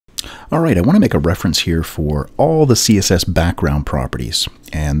All right, I want to make a reference here for all the CSS background properties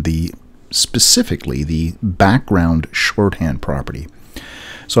and specifically the background shorthand property.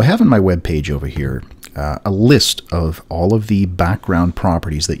 So I have in my web page over here a list of all of the background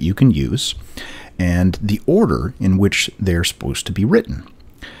properties that you can use and the order in which they're supposed to be written.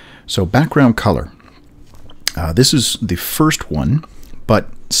 So background color. This is the first one, but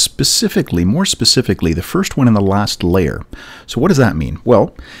more specifically, the first one in the last layer. So what does that mean?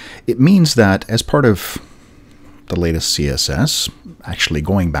 Well, it means that as part of the latest CSS, actually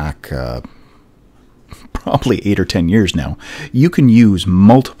going back probably 8 or 10 years now, you can use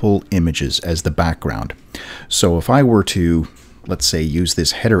multiple images as the background. So if I were to, let's say, use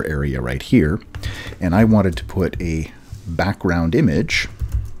this header area right here, and I wanted to put a background image,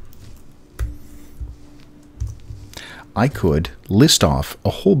 I could list off a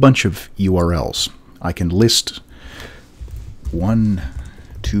whole bunch of URLs. I can list 1,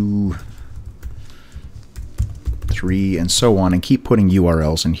 2, 3, and so on, and keep putting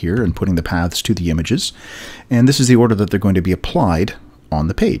URLs in here and putting the paths to the images. And this is the order that they're going to be applied on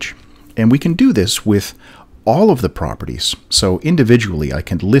the page. And we can do this with all of the properties. So individually, I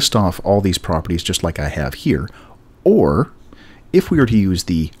can list off all these properties just like I have here. Or if we were to use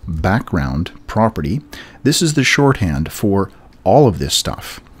the background property, this is the shorthand for all of this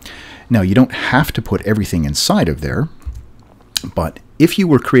stuff. Now, you don't have to put everything inside of there, but if you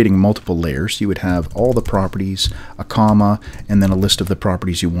were creating multiple layers, you would have all the properties, a comma, and then a list of the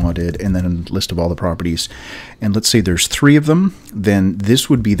properties you wanted, and then a list of all the properties. And let's say there's 3 of them, then this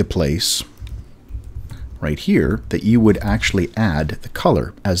would be the place right here that you would actually add the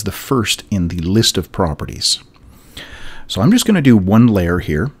color as the first in the list of properties. So I'm just going to do one layer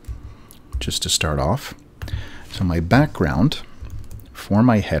here, just to start off. So my background for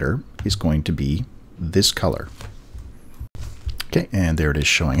my header is going to be this color. Okay, and there it is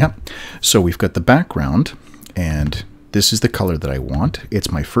showing up. So we've got the background, and this is the color that I want.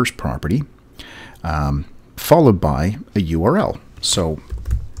 It's my first property, followed by a URL. So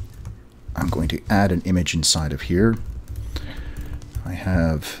I'm going to add an image inside of here. I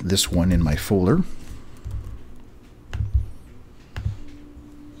have this one in my folder.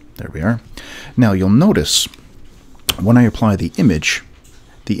 There we are. Now you'll notice when I apply the image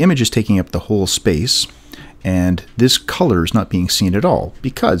is taking up the whole space, and this color is not being seen at all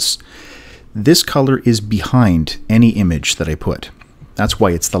because this color is behind any image that I put. That's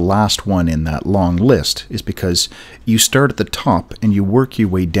why it's the last one in that long list, is because you start at the top and you work your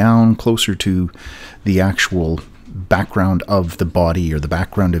way down closer to the actual background of the body or the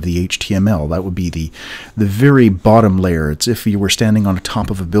background of the HTML. That would be the very bottom layer. It's if you were standing on the top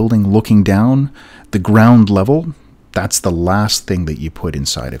of a building looking down, the ground level, that's the last thing that you put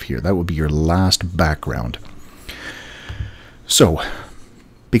inside of here. That would be your last background. So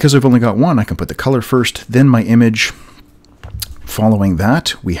because I've only got one, I can put the color first, then my image. Following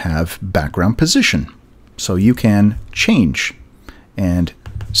that, we have background position. So you can change and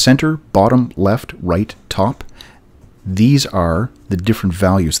center, bottom, left, right, top. These are the different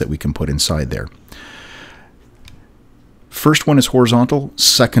values that we can put inside there. First one is horizontal,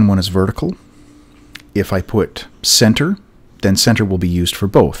 second one is vertical. If I put center, then center will be used for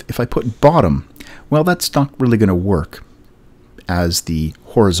both. If I put bottom, well, that's not really going to work as the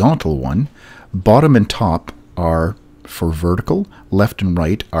horizontal one. Bottom and top are for vertical, left and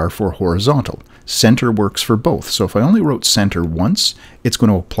right are for horizontal. Center works for both. So if I only wrote center once, it's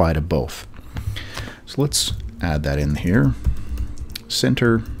going to apply to both. So let's add that in here.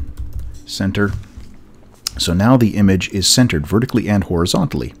 Center, center. So now the image is centered vertically and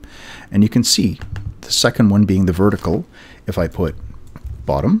horizontally. And you can see the second one being the vertical. If I put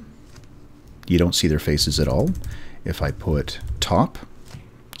bottom, you don't see their faces at all. If I put top,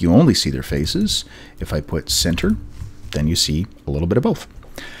 you only see their faces. If I put center, then you see a little bit of both.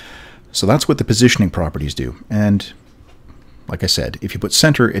 So that's what the positioning properties do. And like I said, if you put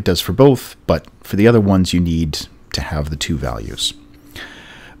center, it does for both, but for the other ones, you need to have the 2 values.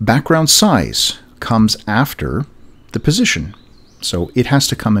 Background size comes after the position. So it has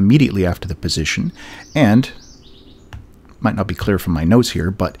to come immediately after the position, and might not be clear from my notes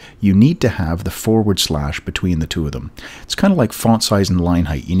here, but you need to have the / between the 2 of them. It's kind of like font size and line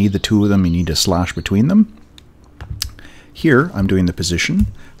height. You need the 2 of them, you need a slash between them. Here, I'm doing the position,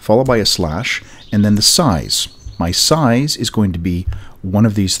 followed by a slash, and then the size. My size is going to be one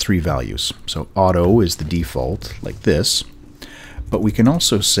of these 3 values. So auto is the default, like this. But we can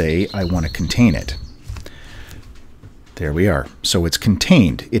also say I want to contain it. There we are. So it's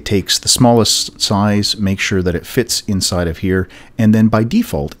contained. It takes the smallest size, makes sure that it fits inside of here, and then by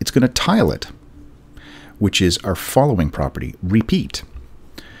default, it's going to tile it, which is our following property, repeat.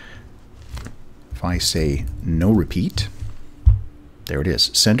 If I say no repeat, there it is.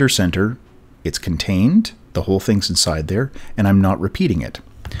 Center, center, it's contained, the whole thing's inside there, and I'm not repeating it.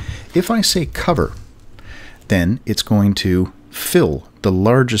 If I say cover, then it's going to fill the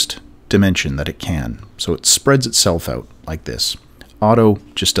largest dimension that it can. So it spreads itself out like this. Auto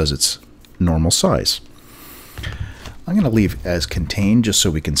just does its normal size. I'm going to leave as contained just so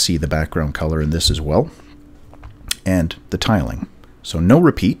we can see the background color in this as well. And the tiling. So no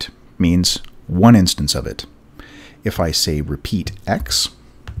repeat means one instance of it. If I say repeat X,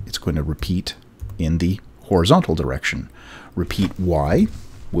 it's going to repeat in the horizontal direction. Repeat Y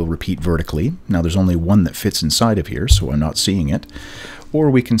will repeat vertically. Now there's only one that fits inside of here, so I'm not seeing it. Or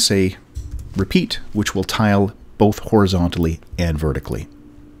we can say repeat, which will tile both horizontally and vertically.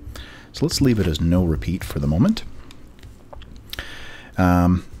 So let's leave it as no repeat for the moment.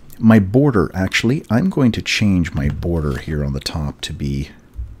 My border, actually, I'm going to change my border here on the top to be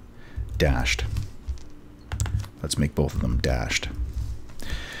dashed. Let's make both of them dashed.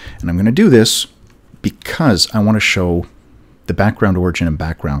 And I'm going to do this because I want to show the background origin and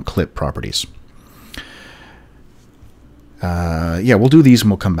background clip properties. Yeah, we'll do these and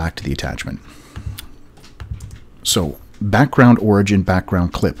we'll come back to the attachment. So, background origin,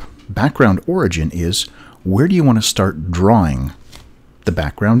 background clip. Background origin is where do you want to start drawing the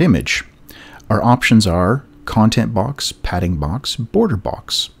background image. Our options are content box, padding box, border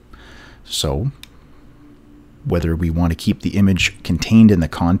box. So, whether we want to keep the image contained in the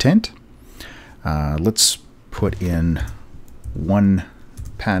content, let's put in one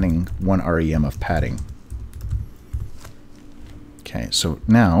padding, one REM of padding. Okay, so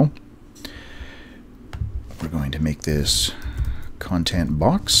now we're going to make this content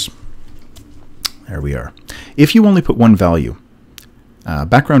box. There we are. If you only put one value,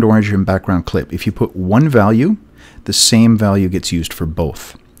 background origin, background clip, if you put one value, the same value gets used for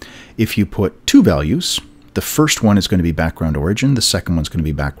both. If you put two values, the first one is going to be background origin, the second one's going to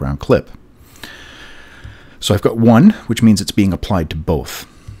be background clip. So I've got one, which means it's being applied to both.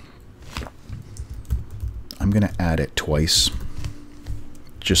 I'm going to add it twice,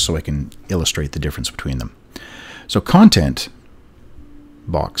 just so I can illustrate the difference between them. So content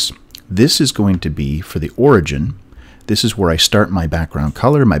box, this is going to be for the origin. This is where I start my background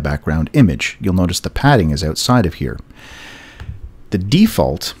color, my background image. You'll notice the padding is outside of here. The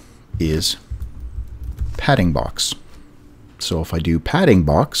default is padding box. So if I do padding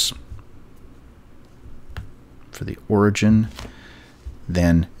box for the origin,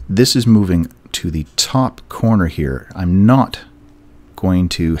 then this is moving to the top corner here. I'm not going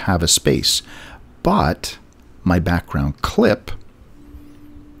to have a space, but my background clip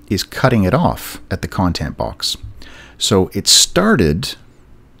is cutting it off at the content box. So it started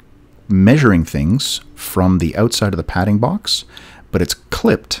measuring things from the outside of the padding box, but it's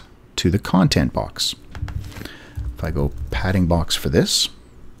clipped to the content box. If I go padding box for this,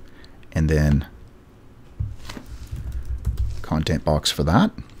 and then content box for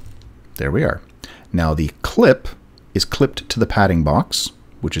that, there we are. Now the clip is clipped to the padding box,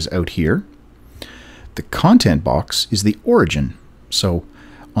 which is out here. The content box is the origin. So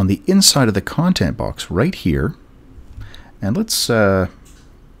on the inside of the content box right here, and let's,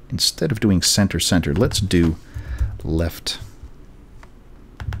 instead of doing center, center, let's do left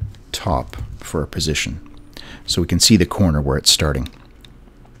top for our position. So we can see the corner where it's starting.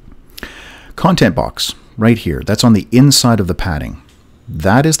 Content box, right here, that's on the inside of the padding.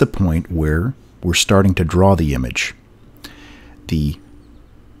 That is the point where we're starting to draw the image. The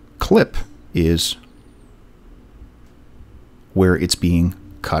clip is where it's being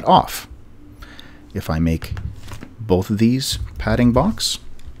cut off. If I make both of these padding box,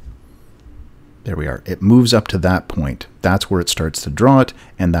 there we are. It moves up to that point. That's where it starts to draw it,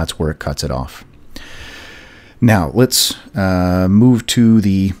 and that's where it cuts it off. Now let's move to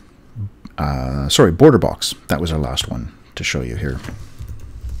the border box. That was our last one to show you here.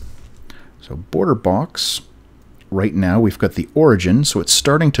 So border box, right now we've got the origin, so it's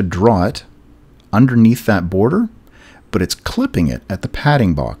starting to draw it underneath that border, but it's clipping it at the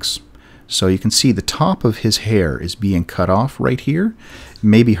padding box. So you can see the top of his hair is being cut off right here. It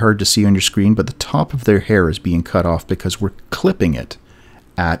may be hard to see on your screen, but the top of their hair is being cut off because we're clipping it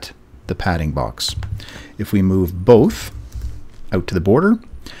at the padding box. If we move both out to the border,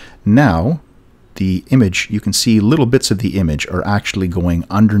 now the image, you can see little bits of the image are actually going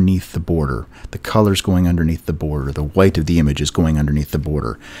underneath the border. The color's going underneath the border. The white of the image is going underneath the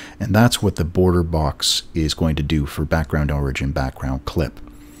border. And that's what the border box is going to do for background origin, background clip.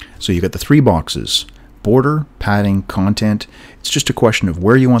 So you got the three boxes: border, padding, content. It's just a question of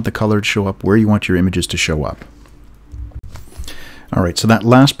where you want the color to show up, where you want your images to show up. All right, so that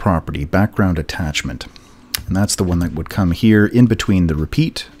last property, background attachment, and that's the one that would come here in between the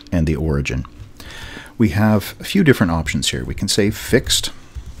repeat and the origin. We have a few different options here. We can say fixed,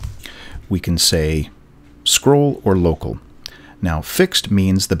 we can say scroll or local. Now, fixed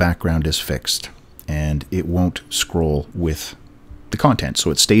means the background is fixed and it won't scroll with the content.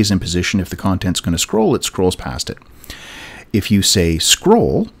 So it stays in position. If the content's going to scroll, it scrolls past it. If you say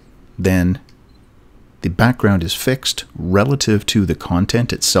scroll, then the background is fixed relative to the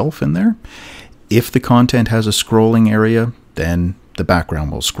content itself in there. If the content has a scrolling area, then the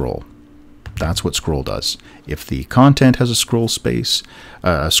background will scroll. That's what scroll does. If the content has a scroll space,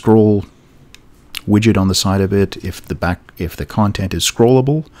 a scroll widget on the side of it, if the content is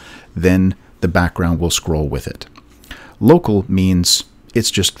scrollable, then the background will scroll with it. Local means it's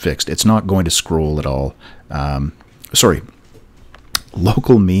just fixed. It's not going to scroll at all.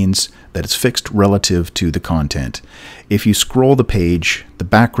 Local means that it's fixed relative to the content. If you scroll the page, the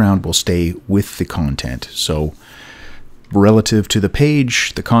background will stay with the content. So relative to the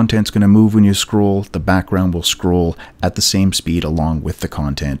page, the content's going to move when you scroll. The background will scroll at the same speed along with the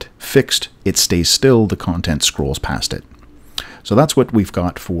content. Fixed, it stays still. The content scrolls past it. So that's what we've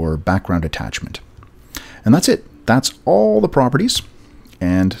got for background attachment. And that's it. That's all the properties.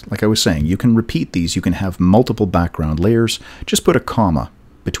 And like I was saying, you can repeat these. You can have multiple background layers. Just put a comma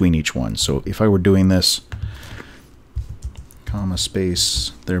between each one. So if I were doing this, comma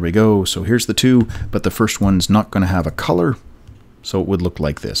space, there we go. So here's the two, but the first one's not going to have a color. So it would look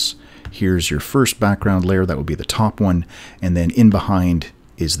like this. Here's your first background layer. That would be the top one. And then in behind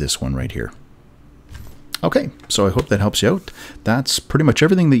is this one right here. Okay, so I hope that helps you out. That's pretty much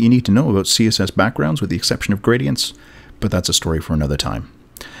everything that you need to know about CSS backgrounds with the exception of gradients. But that's a story for another time.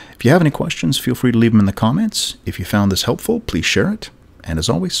 If you have any questions, feel free to leave them in the comments. If you found this helpful, please share it. And as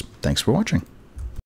always, thanks for watching.